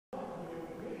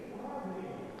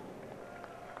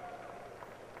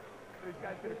these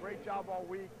guys did a great job all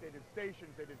week. They did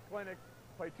stations, they did clinics,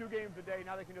 played 2 games a day.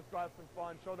 Now they can just go have some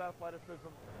fun, show the athleticism.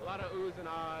 A lot of oohs and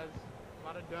ahs, a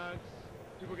lot of dunks,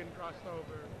 people getting crossed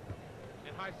over,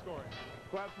 and high scoring.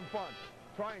 Go have some fun.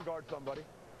 Try and guard somebody,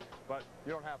 but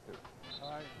you don't have to.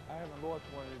 All right, I haven't lost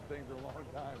one of these things in a long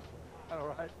time. All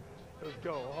right, let's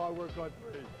go. Hard work on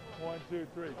 3. 1, 2,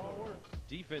 3. Hard work.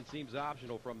 Defense seems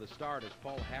optional from the start as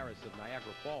Paul Harris of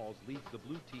Niagara Falls leads the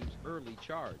blue team's early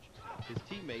charge. His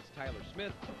teammates Tyler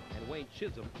Smith and Wayne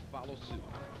Chisholm follow suit.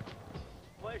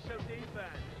 Play some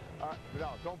defense. No,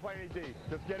 don't play any D.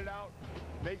 Just get it out,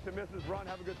 make some misses, run,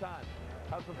 have a good time.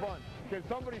 Have some fun. Can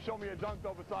somebody show me a dunk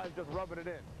though besides just rubbing it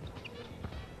in?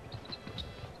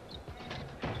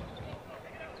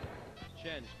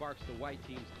 Chen sparks the white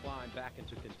team's climb back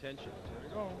into contention. There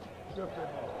you go. Good for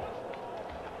him.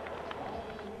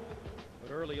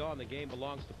 But early on, the game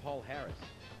belongs to Paul Harris.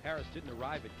 Harris didn't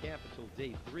arrive at camp until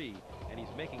day 3, and he's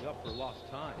making up for lost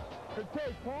time. Good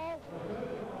take, Paul.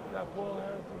 Is that Paul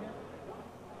Harris again?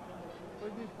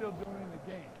 What's he still doing in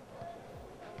the game?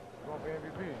 Going for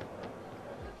MVP.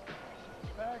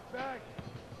 Back.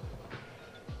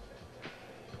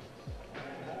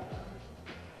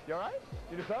 You all right?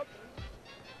 You just up?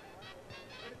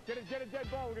 Get a dead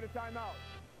ball. We're going to time out.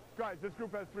 Guys, this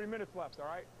group has 3 minutes left, all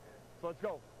right? So let's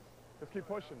go. Let's keep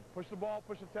pushing. Push the ball,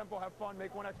 push the tempo, have fun,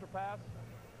 make 1 extra pass.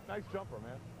 Nice jumper,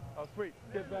 man. Oh, sweet.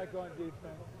 Get back on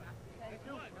defense.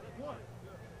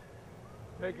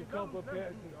 Make a couple of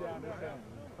passes down this end.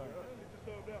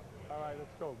 All right,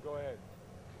 let's go. Go ahead.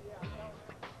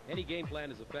 Any game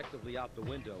plan is effectively out the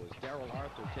window as Darrell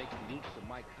Arthur takes the oops to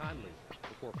Mike Conley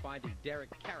before finding Derek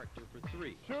Character for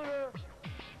 3. Shooter!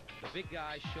 The big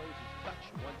guy shows his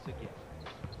touch once again.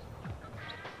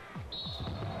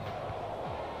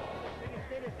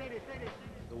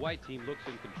 The white team looks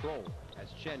in control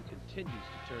as Chen continues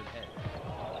to turn heads.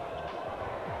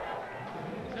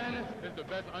 Chen is the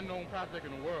best unknown prospect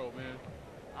in the world, man.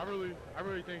 I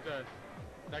really think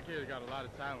that kid got a lot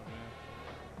of talent, man.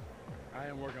 I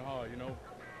am working hard, you know,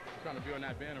 trying to be on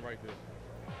that banner right there.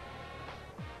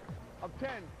 Up 10.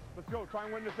 Let's go. Try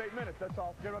and win this 8 minutes. That's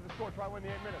all. Forget about the score. Try and win the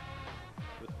 8 minutes.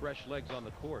 With fresh legs on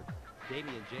the court,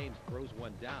 Damian James throws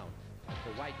one down.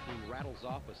 The white team rattles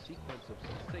off a sequence of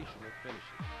sensational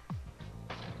finishes.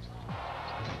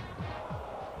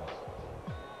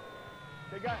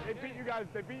 They beat you guys.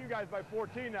 They beat you guys by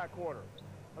 14 that quarter.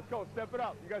 Let's go. Step it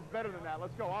up. You guys better than that.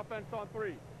 Let's go. Offense on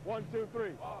 3. 1, 2,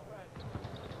 3.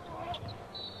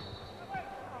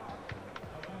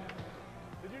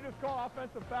 Did you just call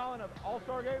offensive foul in an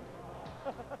all-star game?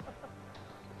 I'm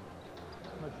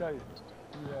going to tell you,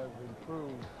 you have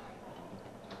improved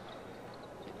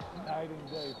night and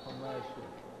day from last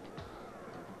year.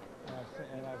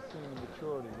 And I've seen the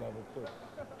maturity level too.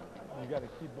 You got to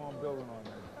keep on building on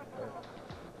that. Okay?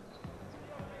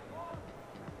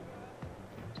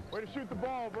 Way to shoot the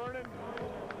ball, Vernon.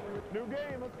 New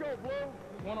game. Let's go, Blue.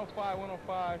 105,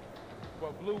 105.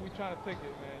 But Blue, we trying to take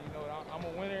it, man. You know, I'm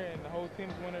a winner and the whole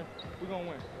team's a winner. We're going to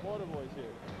win. Water boy's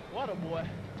here. Water boy?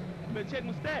 Better check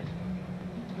my stats.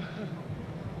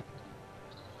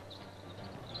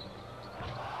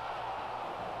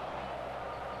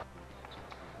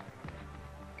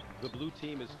 The blue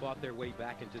team has fought their way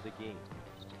back into the game.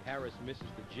 Harris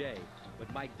misses the J,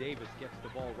 but Mike Davis gets the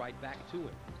ball right back to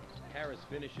him. Harris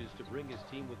finishes to bring his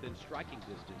team within striking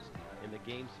distance in the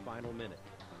game's final minute.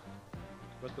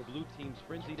 But the blue team's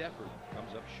frenzied effort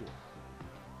comes up short.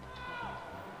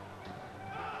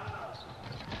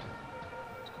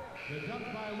 The dunk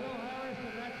by Will Harris,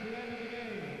 and that's the end of the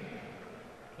game.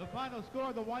 The final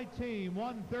score, the white team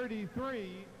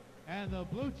 133 and the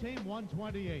blue team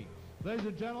 128. Ladies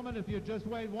and gentlemen, if you just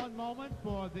wait one moment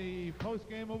for the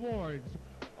post-game awards.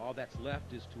 All that's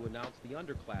left is to announce the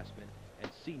underclassmen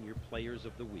and senior players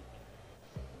of the week.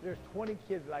 There's 20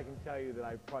 kids that I can tell you that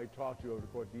I've probably talked to over the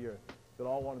course of the year that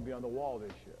all want to be on the wall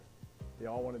this year. They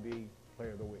all want to be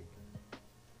player of the week.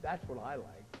 That's what I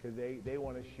like, because they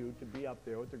want to shoot to be up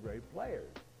there with the great players.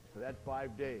 So that's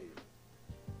 5 days.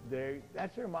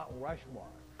 That's their Mount Rushmore.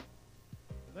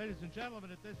 Ladies and gentlemen,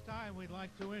 at this time, we'd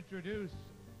like to introduce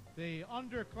the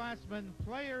underclassmen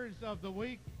players of the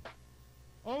week,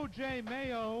 O.J.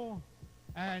 Mayo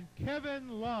and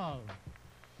Kevin Love.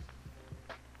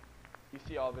 You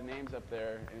see all the names up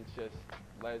there, and it's just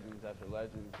legends after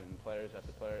legends and players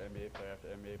after player, NBA player after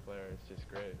NBA player. It's just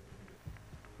great.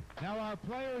 Now our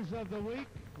players of the week,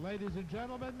 ladies and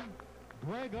gentlemen,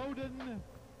 Greg Oden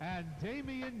and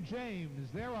Damian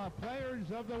James. They're our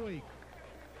players of the week.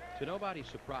 To nobody's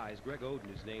surprise, Greg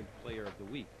Oden is named player of the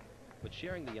week. But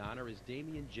sharing the honor is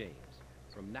Damian James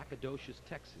from Nacogdoches,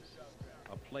 Texas,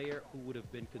 a player who would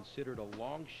have been considered a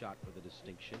long shot for the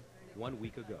distinction 1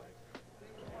 week ago.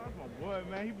 That's my boy,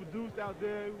 man. He produced out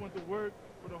there. He went to work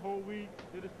for the whole week,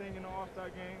 did his thing in the All-Star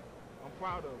game. I'm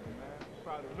proud of him, man. I'm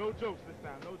proud of him. No jokes this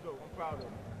time, no joke. I'm proud of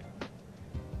him.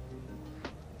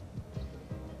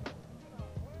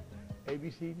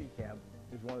 ABCD camp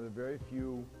is one of the very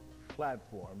few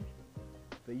platforms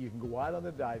that you can go out on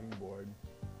the diving board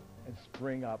and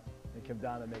spring up and come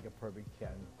down and make a perfect 10.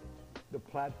 The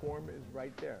platform is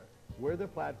right there. We're the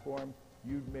platform,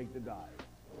 you make the dive.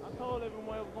 I told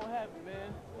everyone it was going to happen,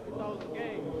 man. They thought it was a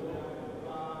game.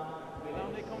 Now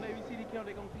when they come to ABCD camp,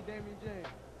 they're going to see Damian James.